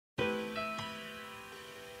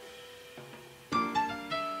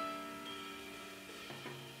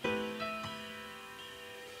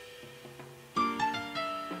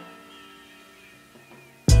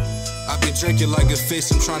I've been drinking like a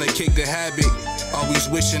fish, I'm trying to kick the habit. Always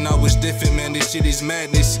wishing I was different, man, this shit is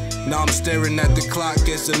madness. Now I'm staring at the clock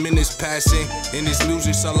as the minutes passing. And this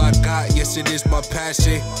music's all I got, yes it is my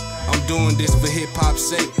passion. I'm doing this for hip-hop's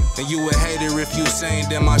sake. And you a hater if you saying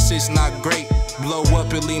that my shit's not great. Blow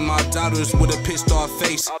up and leave my daughters with a pissed off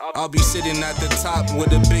face. I'll be sitting at the top where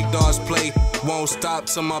the big dogs play. Won't stop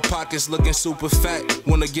till my pockets looking super fat.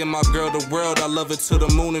 Wanna give my girl the world, I love her to the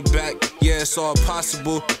moon and back. Yeah, it's all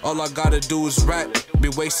possible, all I gotta do is rap.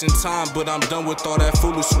 Been wasting time, but I'm done with all that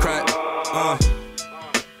foolish crap.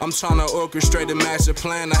 I'm tryna orchestrate a master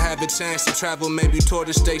plan. I have a chance to travel, maybe tour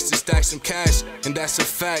the states to stack some cash. And that's a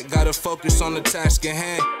fact, gotta focus on the task at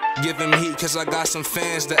hand. Give him heat cause I got some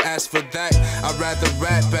fans that ask for that. I'd rather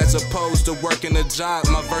rap as opposed to working a job.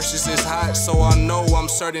 My verses is hot, so I know I'm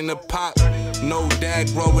certain to pop. No dad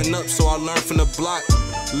growing up, so I learned from the block.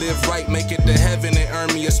 Live right, make it to heaven and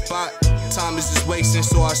earn me a spot. Time is just wasting,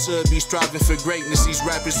 so I should be striving for greatness. These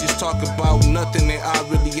rappers just talk about nothing and I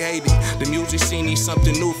really hate it. The music scene needs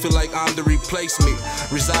something new, feel like I'm the replacement.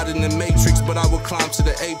 Reside in the matrix, but I will climb to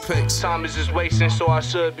the apex. Time is just wasting, so I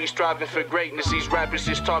should be striving for greatness. These rappers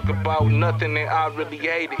just talk about nothing and I really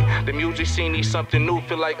hate it. The music scene needs something new,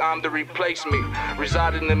 feel like I'm the replacement.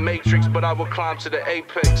 Reside in the matrix, but I will climb to the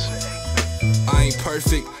apex. I ain't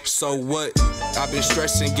perfect, so what? I've been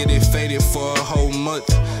stressing, getting faded for a whole month.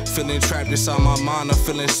 Feeling trapped inside my mind, I'm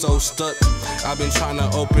feeling so stuck. I've been trying to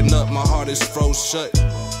open up, my heart is froze shut.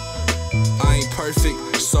 I ain't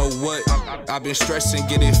perfect, so what? I've been stressing,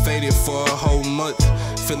 getting faded for a whole month.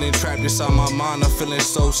 Feeling trapped inside my mind, I'm feeling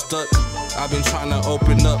so stuck. I've been trying to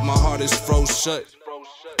open up, my heart is froze shut.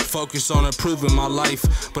 Focus on improving my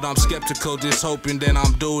life, but I'm skeptical, just hoping that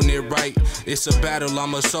I'm doing it right. It's a battle,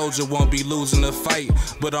 I'm a soldier, won't be losing a fight.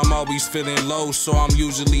 But I'm always feeling low, so I'm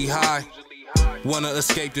usually high. Wanna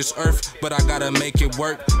escape this earth, but I gotta make it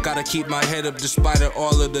work. Gotta keep my head up despite of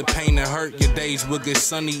all of the pain and hurt. Your days will get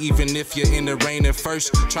sunny even if you're in the rain at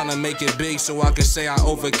first. Tryna make it big so I can say I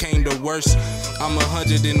overcame the worst. I'm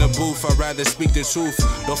 100 in the booth, I'd rather speak the truth.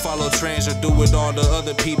 Don't follow trends or do what all the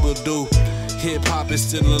other people do. Hip-hop is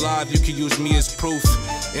still alive, you can use me as proof.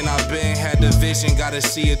 And I've been had the vision, gotta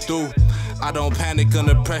see it through. I don't panic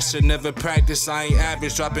under pressure, never practice, I ain't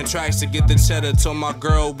average. Dropping tracks to get the cheddar. Told my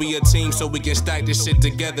girl we a team so we can stack this shit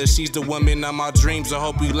together. She's the woman of my dreams, I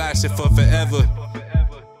hope we last it for forever.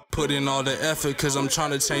 Put in all the effort cause I'm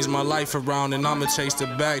trying to change my life around. And I'ma chase the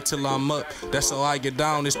bag till I'm up, that's how I get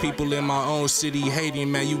down. There's people in my own city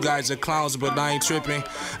hating, man, you guys are clowns, but I ain't tripping.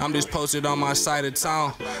 I'm just posted on my side of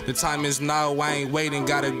town. The time is now, I ain't waiting,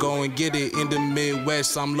 gotta go and get it. In the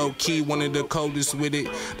Midwest, I'm low-key, one of the coldest with it.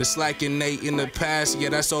 The slack and Nate in the past, yeah,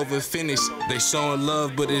 that's over finished. They showing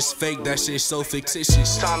love, but it's fake, that shit's so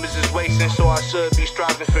fictitious. Time is just wasting, so I should be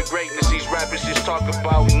striving for greatness. These rappers just talk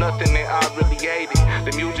about nothing and I really hate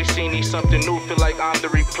it. The music scene needs something new, feel like I'm the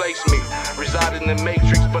replacement. Reside in the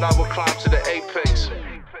matrix, but I will climb to the apex.